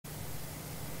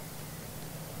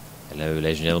Hello,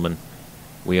 ladies and gentlemen.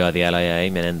 We are the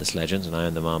Allayi, men endless legends, and I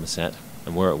am the Marmoset,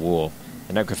 and we're at war.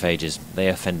 The necrophages, they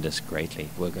offend us greatly.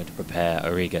 We're going to prepare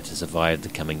Auriga to survive the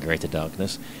coming greater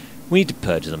darkness. We need to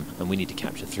purge them, and we need to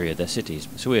capture 3 of their cities.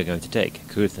 So we are going to take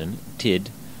Kuthan, Tid,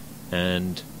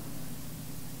 and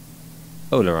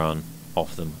Olaran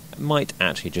off them. Might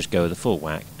actually just go the full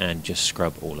whack and just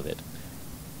scrub all of it.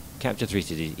 Capture 3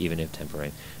 cities, even if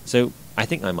temporary. So I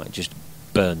think I might just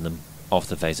burn them off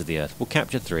the face of the earth. We'll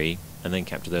capture 3, and then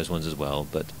capture those ones as well,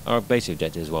 but our basic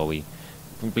objective is, while we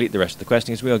complete the rest of the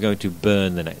questing, is we are going to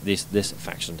burn this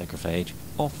faction necrophage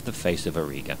off the face of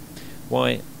Auriga.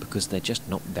 Why? Because they're just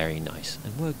not very nice,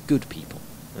 and we're good people.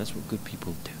 That's what good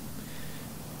people do.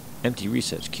 Empty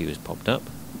research queue has popped up.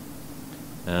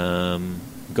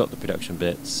 Got the production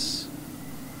bits.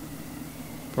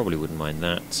 Probably wouldn't mind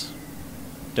that.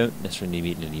 Don't necessarily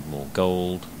need more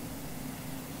gold.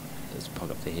 Let's pop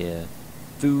up to here.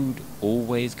 Food,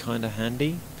 always kind of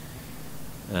handy.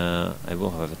 I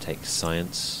will, however, take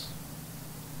science.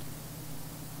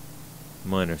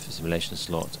 Minor for simulation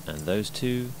slot, and those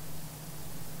 2.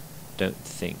 Don't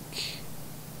think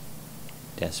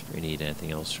desperately need anything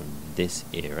else from this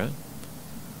era.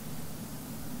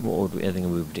 What would we,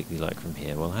 anything we would particularly like from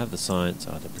here? Well, I'll have the science,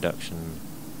 I'll have the production.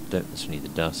 Don't necessarily need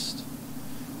the dust.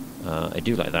 I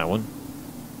do like that one.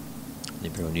 The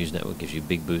Imperial News Network gives you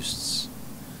big boosts.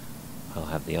 I'll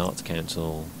have the Arts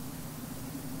Council.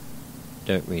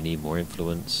 Don't really need more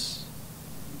influence.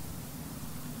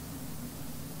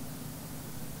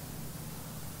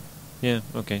 Yeah,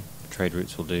 okay. Trade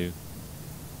routes will do.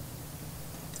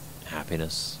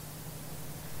 Happiness.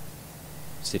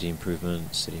 City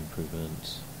improvement.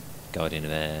 Guardian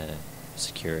of air.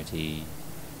 Security.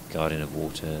 Guardian of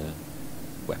water.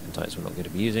 Weapon types we're not going to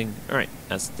be using. Alright,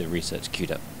 that's the research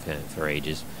queued up for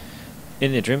ages.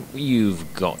 In the interim,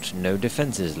 you've got no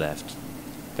defences left.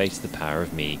 Face the power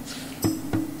of me.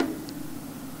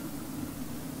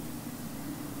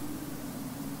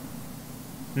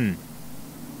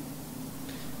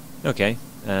 Okay,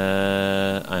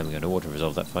 I'm going to water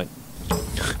resolve that fight.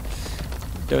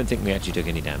 Don't think we actually took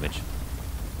any damage.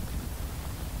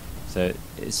 So,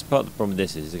 it's part of the problem with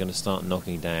this is they're going to start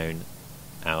knocking down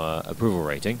our approval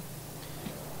rating,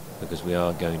 because we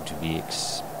are going to be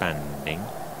expanding,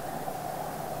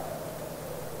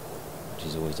 which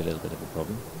is always a little bit of a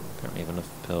problem. Apparently have enough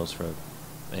pearls for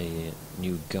a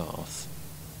new Garth,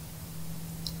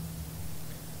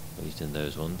 at least in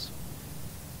those ones.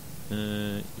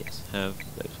 Yes, have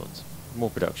those ones.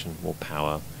 More production, more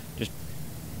power, just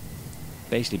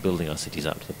basically building our cities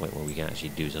up to the point where we can actually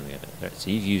do something about it. Right,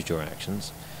 so you've used your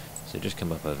actions, so just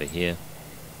come up over here.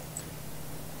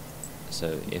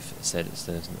 So if it said it's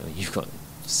you've got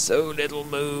so little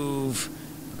move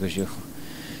because you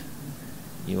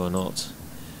are not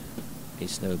a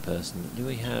snow person. Do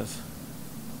we have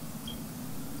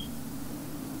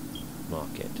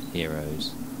market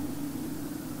heroes?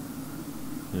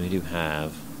 We do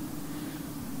have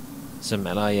some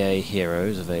Allayi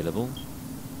heroes available.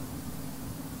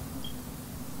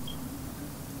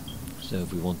 So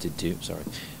if we wanted to,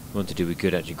 we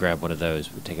could actually grab one of those.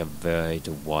 It would take a very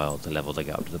while to level to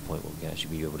get up to the point where we can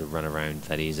actually be able to run around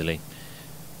that easily.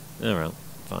 Alright,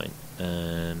 fine.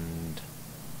 And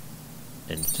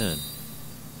end turn.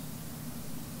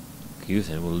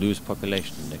 Kuthan will lose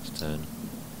population next turn.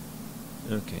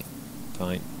 Okay,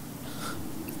 fine.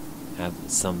 Have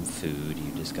some food,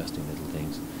 you disgusting little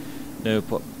things. No,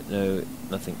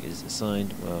 nothing is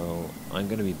assigned. Well, I'm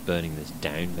going to be burning this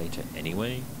down later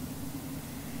anyway.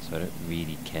 So I don't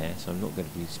really care, so I'm not going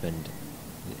to spend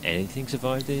anything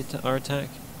survive our attack.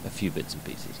 A few bits and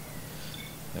pieces.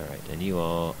 Alright, and you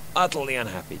are utterly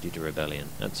unhappy due to rebellion.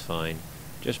 That's fine.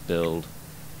 Just build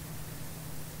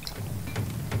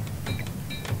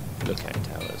lookout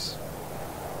towers.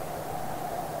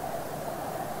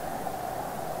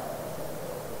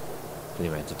 For the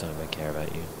amount of time I care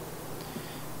about you.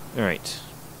 Alright.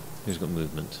 Who's got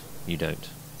movement? You don't.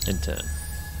 End turn.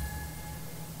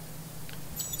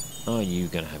 Are you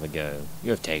going to have a go?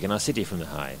 You have taken our city from the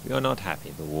hive. We are not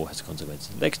happy. The war has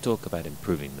consequences. Let's talk about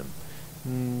improving them.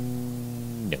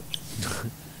 No.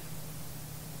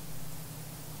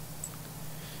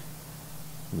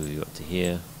 Move you up to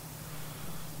here.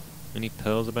 Any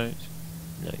pearls about?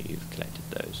 No, you've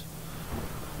collected those.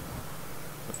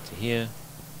 Up to here.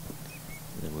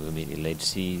 And then we'll immediately lay to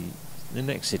see the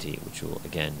next city, which will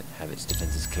again have its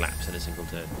defences collapse in a single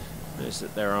turn. Notice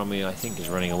that their army, I think, is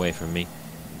running away from me.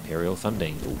 Imperial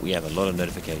funding. Ooh, we have a lot of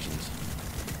notifications.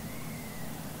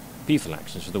 Peaceful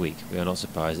actions for the week. We are not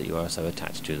surprised that you are so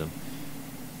attached to them.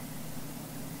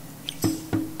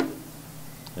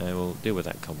 I will deal with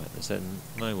that combat instead,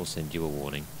 and I will send you a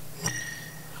warning.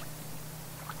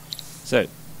 So,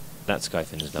 that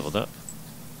Skyfin is leveled up.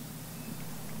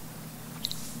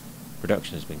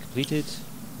 Production has been completed.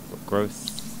 We've got growth.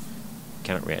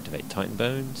 Cannot reactivate Titan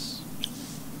Bones.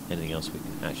 Anything else we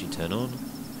can actually turn on?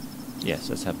 Yes,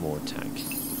 let's have more attack.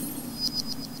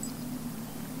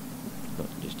 Not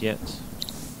just yet.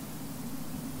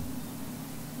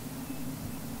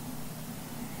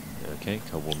 Okay,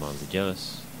 Cobalt Mildly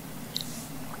Jealous.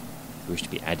 If you wish to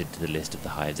be added to the list of the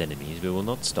Hive's enemies, we will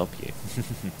not stop you.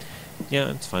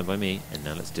 Yeah, it's fine by me. And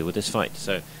now let's deal with this fight.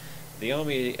 So, the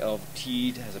army of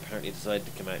Teed has apparently decided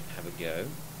to come out and have a go.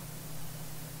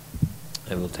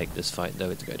 I will take this fight, though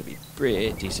it's going to be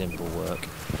pretty simple work.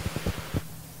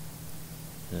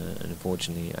 And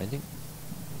unfortunately, I think...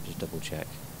 just double check.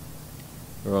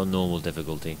 We're on normal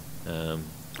difficulty.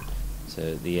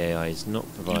 So the AI is not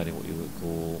providing what you would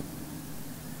call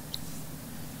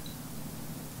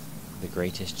the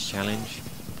greatest challenge.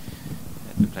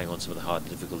 I've been playing on some of the hard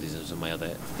difficulties of some of my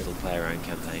other little play-around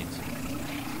campaigns.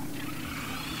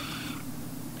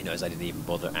 You know, as I didn't even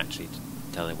bother actually to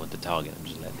tell them what to target. I'm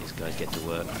just letting these guys get to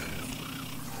work.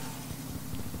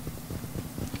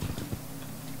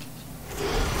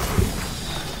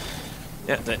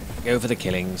 Yeah, that's it. Go for the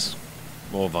killings.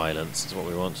 More violence is what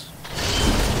we want.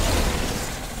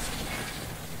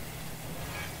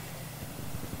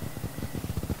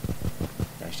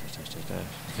 Dash, dash, dash, dash, dash.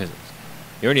 Because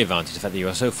your only advantage is the fact that you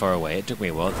are so far away, it took me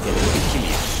a while to get them to kill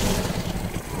you.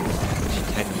 Actually,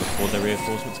 attacked them before the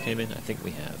reinforcements came in? I think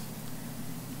we have.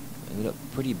 They look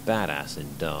pretty badass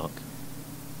in dark.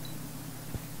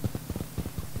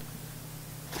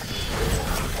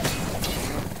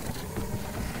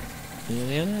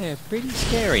 Yeah, they're pretty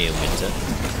scary in winter.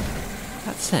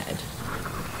 That said,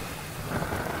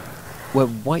 we're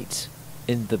white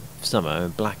in the summer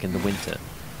and black in the winter.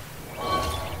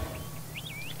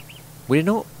 Would it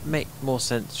not make more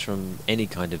sense from any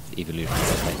kind of evolutionary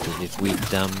perspective if we'd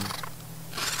been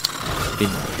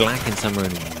black in summer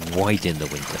and white in the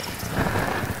winter?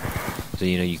 So,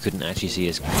 you know, you couldn't actually see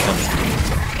us coming.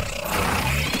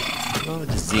 A lot of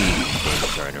disease being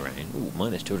thrown around. Ooh,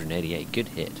 minus 288, good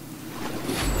hit.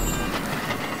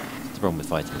 The problem with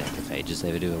fighting necrophages,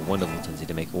 they do a wonderful tendency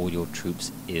to make all your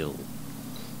troops ill.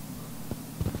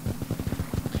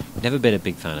 Never been a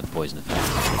big fan of poison effects.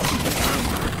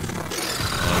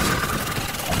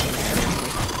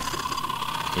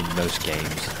 In most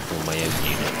games, for my own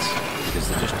units, because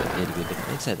they just appear to be a bit... Like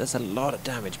I said, that's a lot of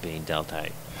damage being dealt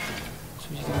out. So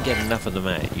if you can get enough of them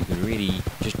out, you can really,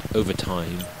 just over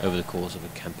time, over the course of a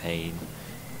campaign,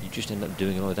 you just end up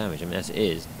doing a lot of damage. I mean, as it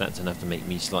is, that's enough to make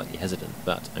me slightly hesitant,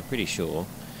 but I'm pretty sure,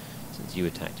 since you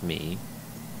attacked me,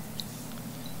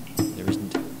 there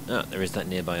isn't... Ah, there is that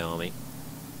nearby army.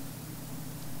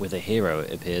 With a hero,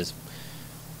 it appears.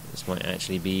 This might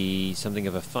actually be something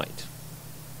of a fight.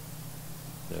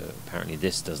 Apparently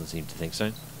this doesn't seem to think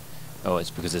so. Oh,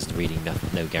 it's because there's reading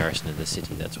no garrison in the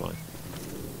city, that's why.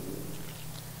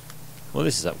 Well,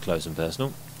 this is up close and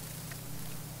personal.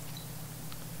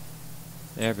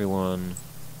 Everyone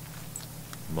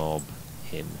mob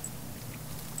him.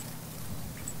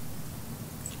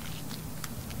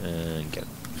 And go.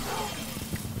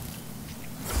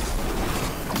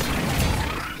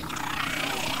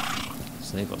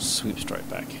 So they've got sweep strike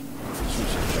back. Sweep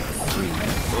strike 3.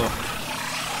 Ugh.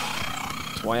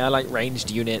 That's why I like ranged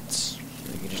units.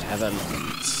 You can just have a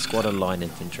squad of line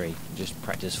infantry and just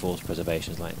practice force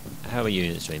preservation. It's like, how are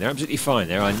units doing? They're absolutely fine.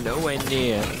 There are nowhere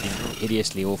near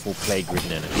hideously awful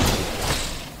plague-ridden enemies.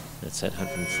 That said,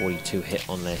 142 hit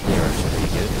on their heroes, pretty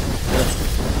good.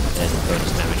 There's the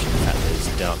bonus damage in the fact that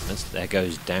there's darkness. There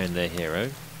goes down their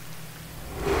hero.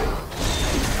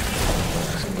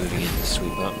 So moving in to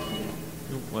sweep up.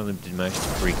 One of them did manage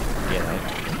to break get out.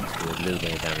 Do a little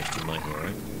bit of damage to my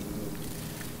hero.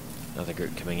 Another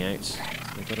group coming out.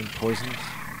 They're getting poisoned.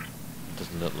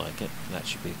 Doesn't look like it. That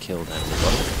should be a kill down the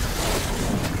bottom.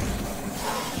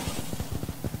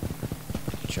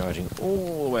 Charging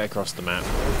all the way across the map.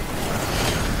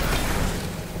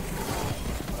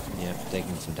 Yeah,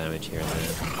 taking some damage here and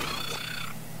there.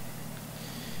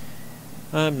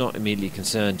 I'm not immediately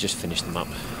concerned, just finish them up.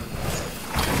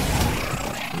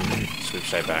 Sweep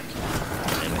straight back.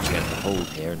 And actually have to hold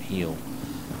here and heal.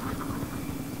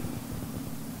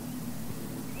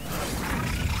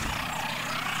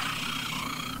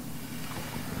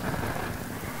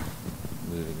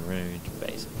 Moving around,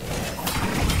 basically.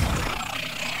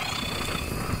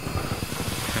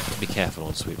 Have to be careful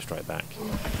on sweep strike back. Keep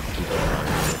an eye on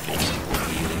at least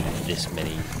using this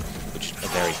many, which are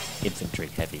very infantry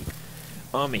heavy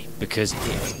army, because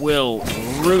it will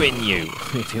ruin you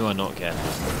if you are not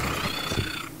careful.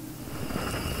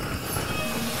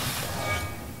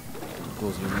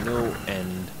 Causing you no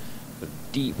end of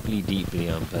deeply, deeply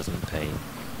unpleasant pain.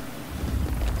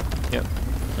 Yep,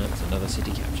 that's another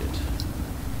city captured.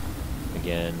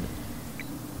 Again.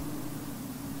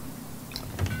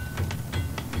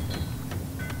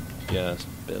 Just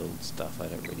build stuff, I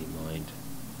don't really mind.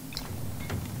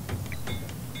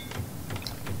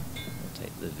 I'll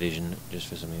take the vision just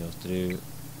for something else to do.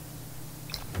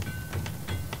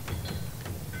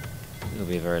 It'll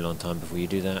be a very long time before you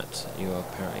do that. You are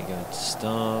apparently going to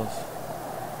starve.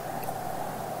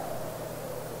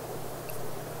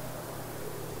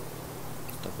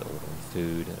 Stop it ordering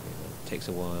food, it takes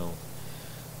a while.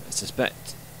 I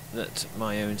suspect that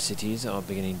my own cities are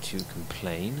beginning to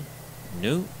complain.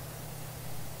 No.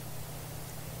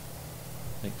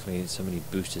 Thankfully, so many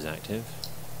boosters active.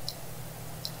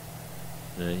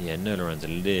 Yeah, Nolaran's a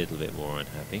little bit more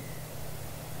unhappy.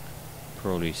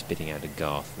 Probably spitting out a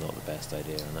Garth, not the best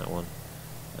idea on that one.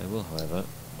 I will, however,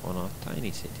 on our tiny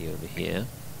city over here,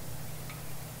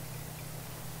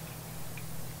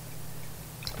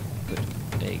 put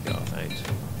a Garth out.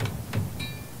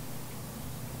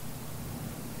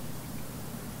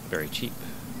 Very cheap.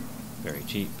 Very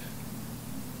cheap.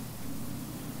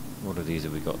 What of these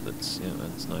have we got that's, yeah,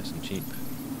 that's nice and cheap?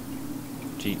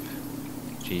 Cheap.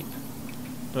 Cheap.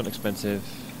 Not expensive.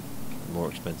 More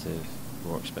expensive.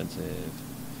 More expensive.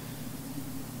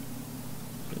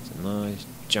 It's a nice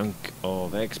chunk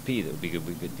of XP that would be good.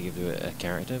 We could give to a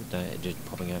character, just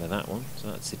popping out of that one.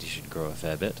 So that city should grow a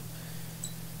fair bit.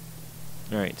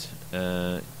 Alright,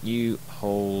 you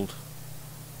hold,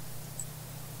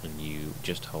 and you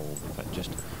just hold. In fact, just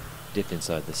dip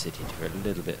inside the city for a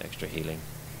little bit extra healing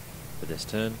for this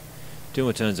turn. 2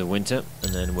 more turns of winter,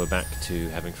 and then we're back to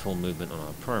having full movement on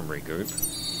our primary group.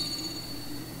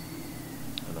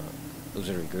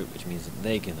 Auxiliary group, which means that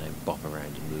they can then bop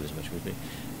around and move as much as we do.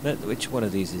 Which one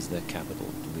of these is the capital?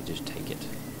 Do we just take it?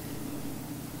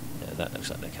 Yeah, that looks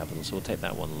like the capital, so we'll take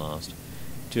that one last.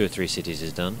 2 or 3 cities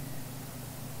is done.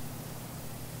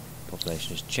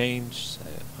 Population has changed, so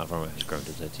our farmer has grown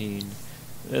to 13.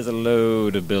 There's a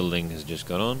load of building has just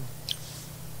gone on.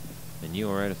 And you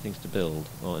are out of things to build.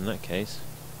 Well, in that case,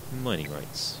 mining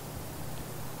rights.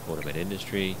 Automated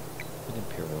industry with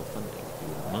imperial funding, if you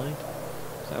wouldn't mind.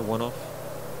 Is that a one-off?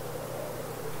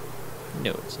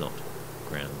 No, it's not.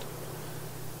 Grand.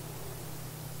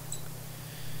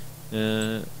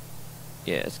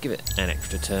 Yeah, let's give it an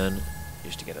extra turn,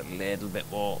 just to get a little bit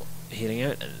more healing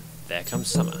out, and there comes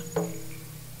summer.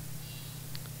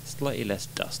 Slightly less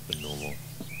dust than normal.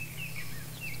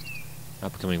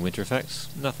 Upcoming winter effects,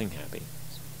 nothing happy.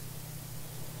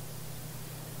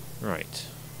 Right.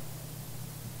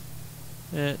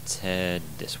 Let's head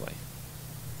this way.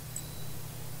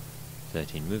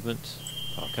 13 movement,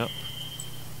 park up.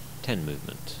 10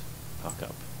 movement, park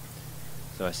up.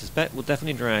 So I suspect we'll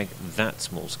definitely drag that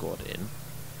small squad in.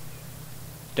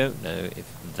 Don't know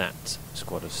if that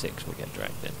squad of 6 will get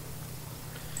dragged in.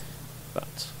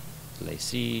 But, lay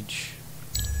siege.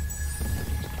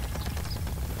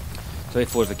 So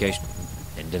fortification,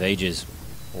 end of ages.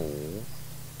 Or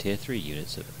tier 3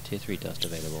 units, tier 3 dust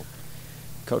available.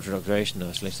 Cultural observation,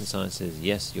 isolation sciences,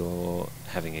 yes, you're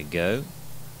having a go.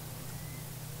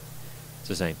 It's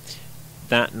the same.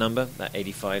 That number, that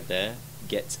 85 there,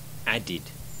 gets added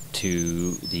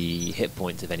to the hit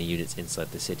points of any units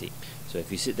inside the city. So if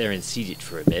you sit there and siege it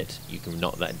for a bit, you can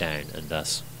knock that down and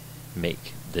thus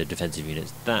make the defensive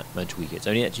units that much weaker. It's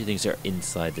only actually things that are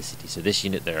inside the city. So this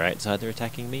unit that are outside, they're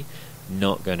attacking me,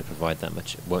 not going to provide that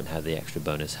much, won't have the extra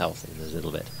bonus health in a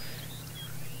little bit.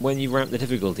 When you ramp the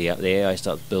difficulty up, the AI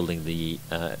starts building the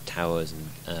towers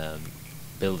and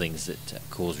buildings that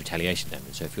cause retaliation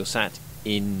damage. So if you're sat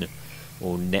in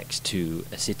or next to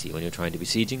a city when you're trying to be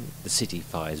sieging, the city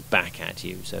fires back at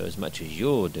you. So as much as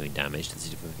you're doing damage to the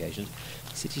city fortifications,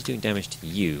 the city's doing damage to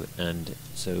you. And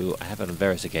so I have on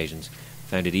various occasions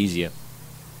found it easier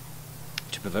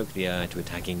to provoke the AI to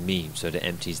attacking me, so that it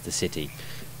empties the city,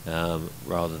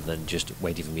 rather than just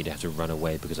waiting for me to have to run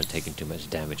away because I've taken too much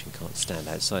damage and can't stand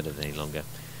outside of it any longer.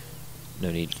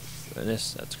 No need for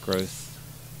this, that's growth.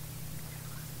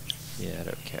 Yeah, I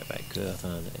don't care about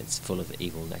Gurthan, it's full of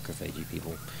evil necrophagy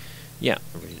people. Yeah,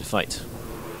 I'm ready to fight.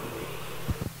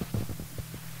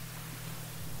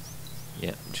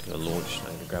 Yeah, I'm just going to launch. I'm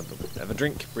going to grab a bit of a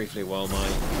drink briefly while my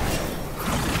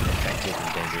effective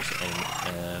and dangerous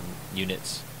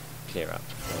units clear up.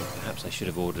 So perhaps I should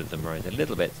have ordered them around a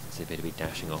little bit, since they appear to be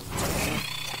dashing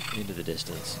off into the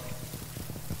distance.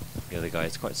 The other guy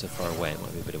is quite so far away, it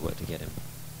might be a bit of work to get him.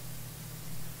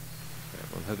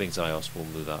 I'm hoping Zyos will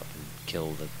move up and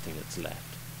kill the thing that's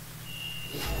left.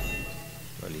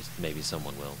 Or at least maybe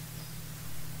someone will.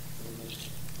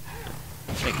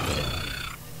 Thank you.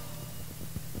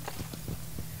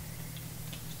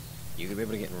 You gonna be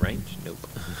able to get in range? Nope.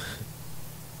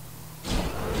 It's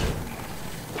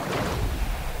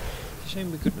a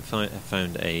shame we couldn't have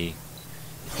found a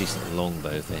decent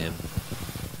longbow for him.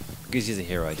 Because he's a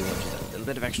hero, I do want just a little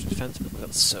bit of extra defense, but we've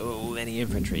got so many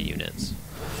infantry units.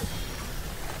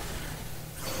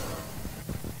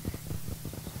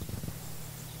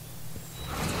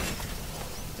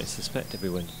 I suspect if we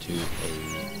went to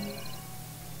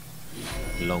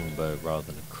a longbow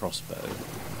rather than a crossbow,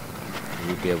 we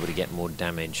would be able to get more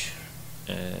damage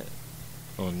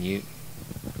on you.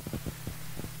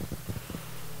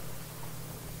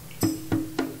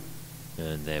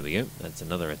 And there we go, that's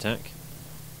another attack.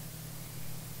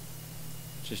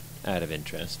 Just out of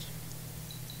interest,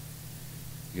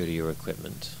 go to your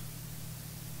equipment.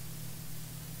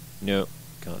 No,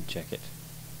 can't check it.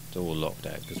 It's all locked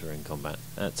out because we're in combat.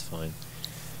 That's fine.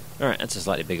 Alright, that's a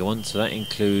slightly bigger one. So that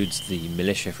includes the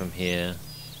militia from here,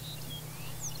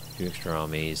 2 extra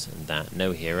armies, and that.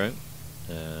 No hero.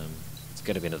 It's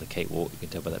got to be another cakewalk. You can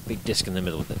tell by that big disc in the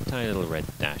middle with that tiny little red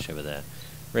dash over there.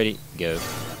 Ready, go.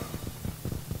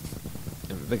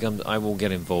 I will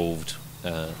get involved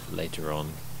later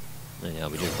on. And yeah,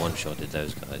 we just one-shotted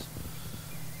those guys.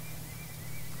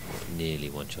 Nearly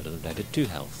one-shotted them down to 2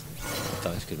 health.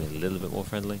 Dice could have been a little bit more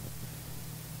friendly.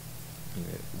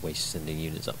 Waste sending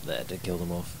units up there to kill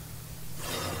them off.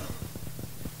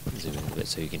 Zoom in a bit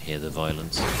so you can hear the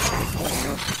violence.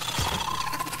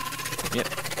 Yep,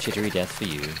 chittery death for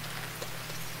you.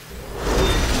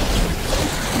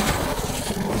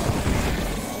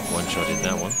 One-shotted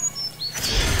that one.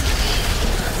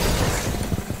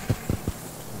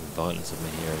 Violence of my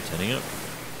hero turning up.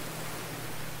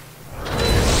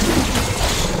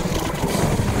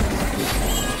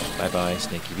 Bye bye,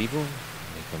 snaky people.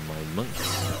 Make on my monks.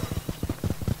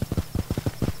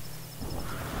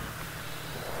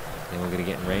 Then we're gonna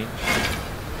get in range.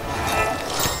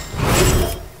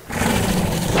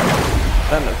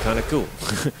 That looked kind of cool.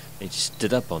 They just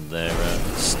stood up on their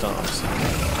staffs and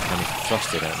kind of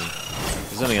thrusted at me.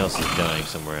 There's something else that's dying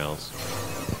somewhere else.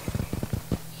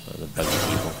 Oh, the buggy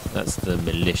people. That's the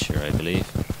militia, I believe.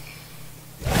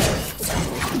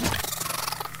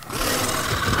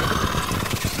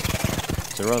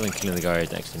 So rather than killing the guy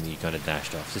next to me, you kind of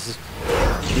dashed off. This is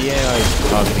the AI's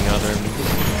targeting other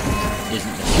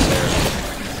isn't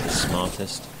necessarily the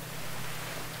smartest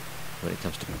when it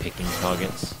comes to picking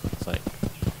targets. It's like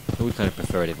I would kind of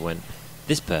prefer it if it went,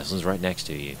 this person's right next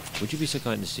to you. Would you be so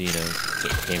kind as to, you know,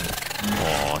 hit him?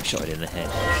 Oh, I shot it in the head.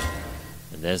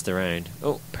 And there's the round.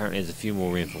 Oh, apparently there's a few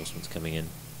more reinforcements coming in.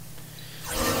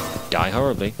 Die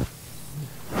horribly.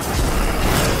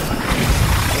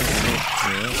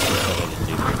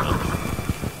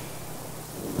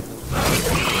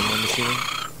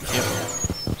 Yep.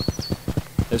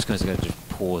 Those guys are going to just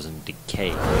pause and decay.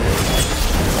 You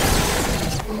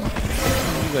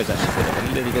guys actually put up a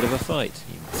little bit of a fight.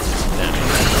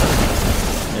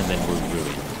 And then we're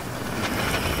ruined.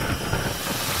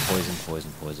 Poison,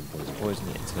 poison, poison, poison, poison.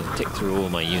 Yeah, it's going to tick through all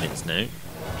my units now.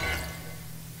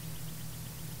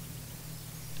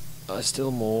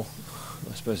 Still more.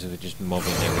 I suppose if we're just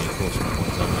mobbing their reinforcement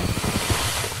points, aren't we?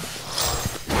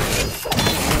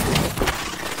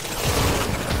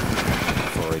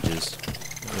 Foragers.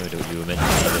 I don't know what you were meant to do.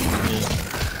 Yeah,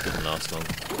 didn't last long.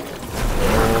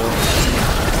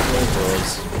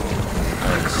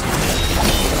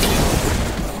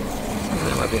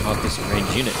 That might be a hard piece of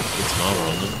range unit with some armor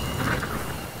on them.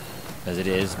 As it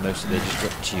is, most of them just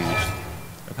got chewed.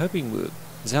 I'm hoping the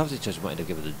Salvage Judge might end up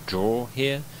giving a draw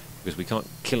here, because we can't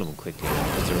kill them quickly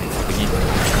because they're in the beginning.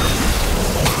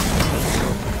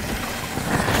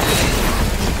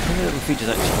 One of the little features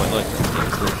I actually quite like is the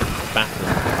battle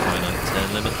finite turn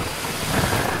limit.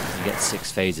 You get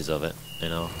 6 phases of it,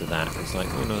 and after that it's like,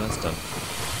 oh no, that's done.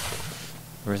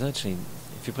 Whereas actually,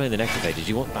 if you're playing the next phases,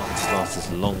 you want battles to last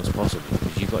as long as possible,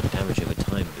 because you've got damage over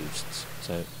time boosts.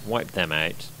 So wipe them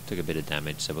out, took a bit of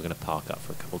damage, so we're going to park up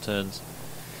for a couple turns.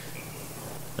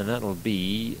 And that'll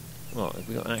be... well, have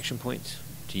we got an action point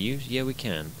to use? Yeah, we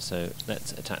can. So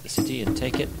let's attack the city and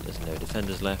take it. There's no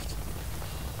defenders left.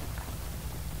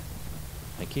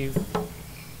 Thank you.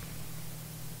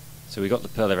 So we got the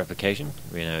Pearl of Replication.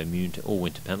 We're now immune to all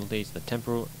winter penalties. The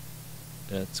temporal,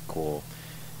 that's core.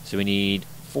 So we need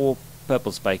 4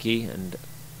 purple spiky and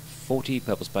 40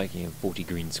 purple spiky and 40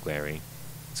 green squarey.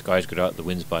 The skies go out, the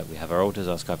winds bite. We have our altars,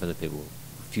 our sky for the people.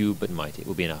 Few but mighty. It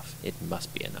will be enough. It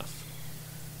must be enough.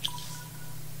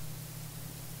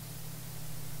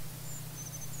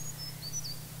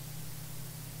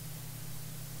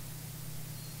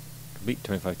 Complete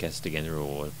 25 guesses to gain the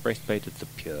reward. Breastplate of the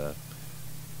pure.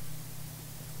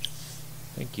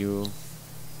 Thank you.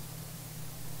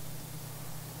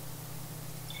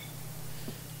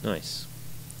 Nice.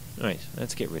 Right,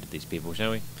 let's get rid of these people,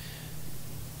 shall we?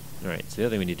 Alright, so the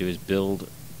other thing we need to do is build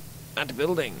a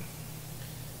building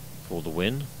for the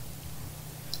win.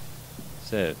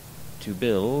 So, to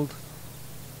build,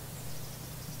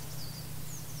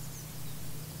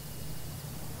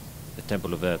 the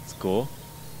Temple of Earth's core.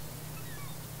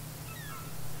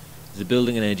 There's a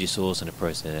building, an energy source, and a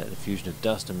process. The fusion of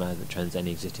dust and matter that transcends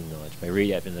any existing knowledge. By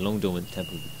reactivating the long dormant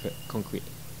temple of the concrete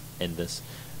endless,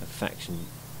 a faction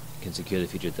can secure the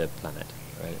future of their planet.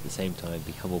 Right? At the same time,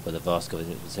 be humbled by the vast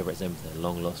government that separates them from their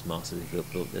long lost masters who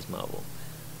have built this marvel.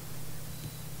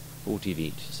 40 of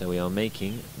each. So we are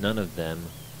making none of them,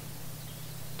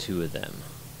 2 of them.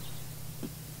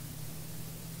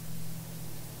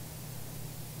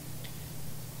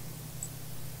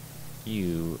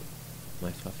 You, my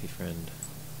fluffy friend,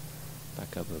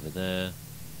 back up over there.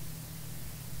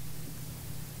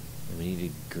 And we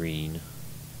need a green.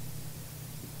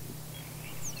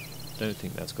 Don't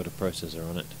think that's got a processor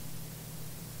on it.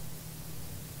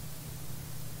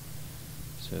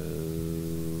 So,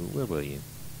 where were you?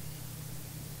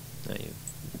 Now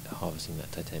you're harvesting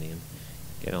that titanium.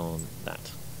 Get on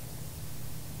that.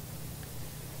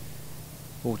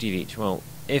 40 of each. Well,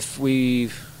 if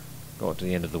we've got to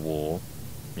the end of the war,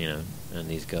 you know, and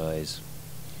these guys,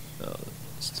 oh,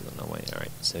 still on our way.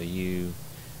 Alright, so you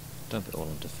dump it all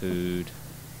onto food.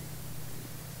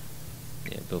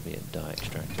 Yeah, build me a dye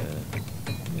extractor.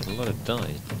 You had a lot of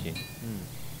dyes, did you?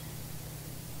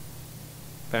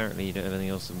 Apparently you don't have anything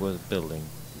else worth building.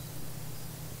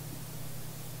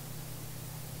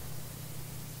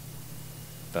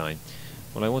 Fine.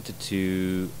 Well, I wanted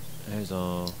to... How's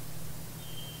our...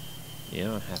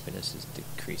 Yeah, our happiness is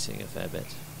decreasing a fair bit.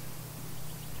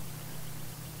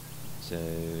 So,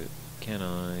 can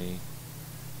I...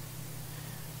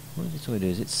 What is it going to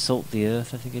do? Is it salt the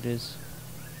earth, I think it is?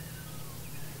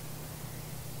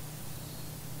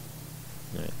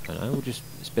 Right, and I will just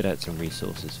spit out some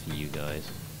resources for you guys.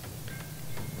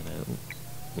 And I will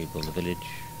rebuild the village.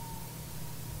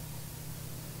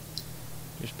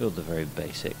 Just build the very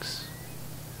basics.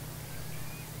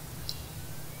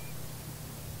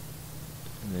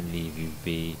 And then leave you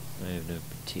be. I have no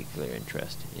particular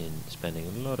interest in spending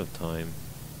a lot of time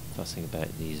fussing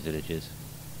about these villages.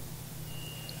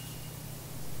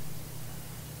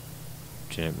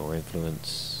 Generate more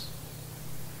influence.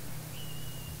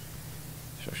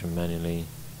 Construction manually.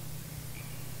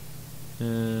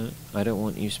 I don't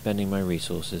want you spending my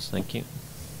resources, thank you.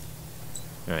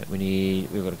 Alright,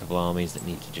 we've got a couple of armies that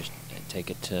need to just take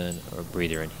a turn or a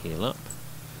breather and heal up.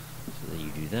 So that you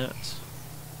do that.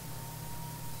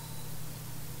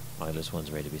 Eyeless one's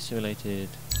ready to be simulated.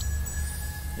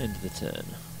 End of the turn.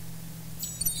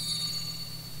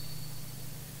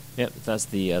 Yep, that's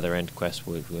the other end quest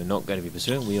we're not going to be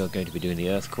pursuing. We are going to be doing the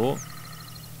Earth Core.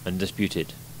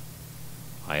 Undisputed.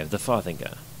 Eye of the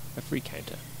Farthinger. A free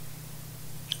counter.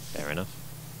 Fair enough.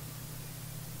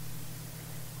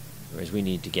 Whereas we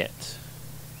need to get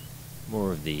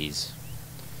more of these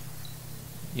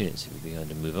units if we're going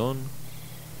to move on.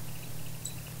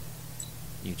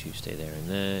 You two stay there and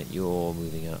there. You're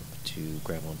moving up to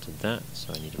grab onto that,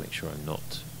 so I need to make sure I'm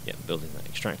not yet building that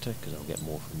extractor, because I'll get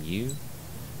more from you.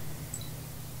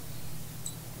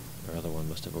 Our other one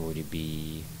must have already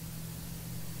be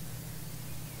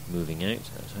moving out.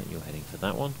 That's right, you're heading for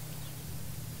that one.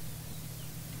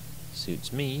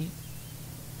 Suits me.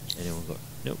 Anyone got...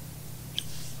 Nope.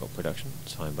 Got production.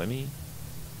 It's fine by me.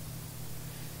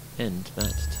 End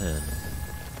that turn.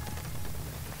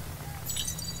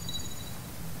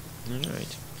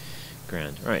 Alright.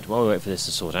 Grand. Right, while we wait for this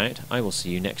to sort out, I will see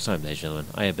you next time, ladies and gentlemen.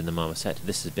 I have been the Marmoset.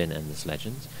 This has been Endless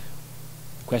Legends.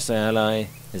 Quest Allayi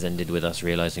has ended with us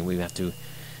realising we have to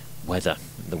weather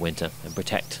the winter and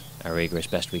protect our acre as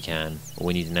best we can. All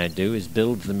we need to now do is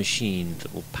build the machine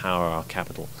that will power our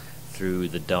capital through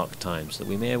the dark times that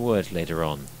we may have word later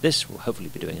on. This we'll hopefully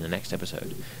be doing in the next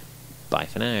episode. Bye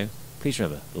for now. Please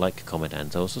remember, like, comment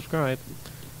and or subscribe.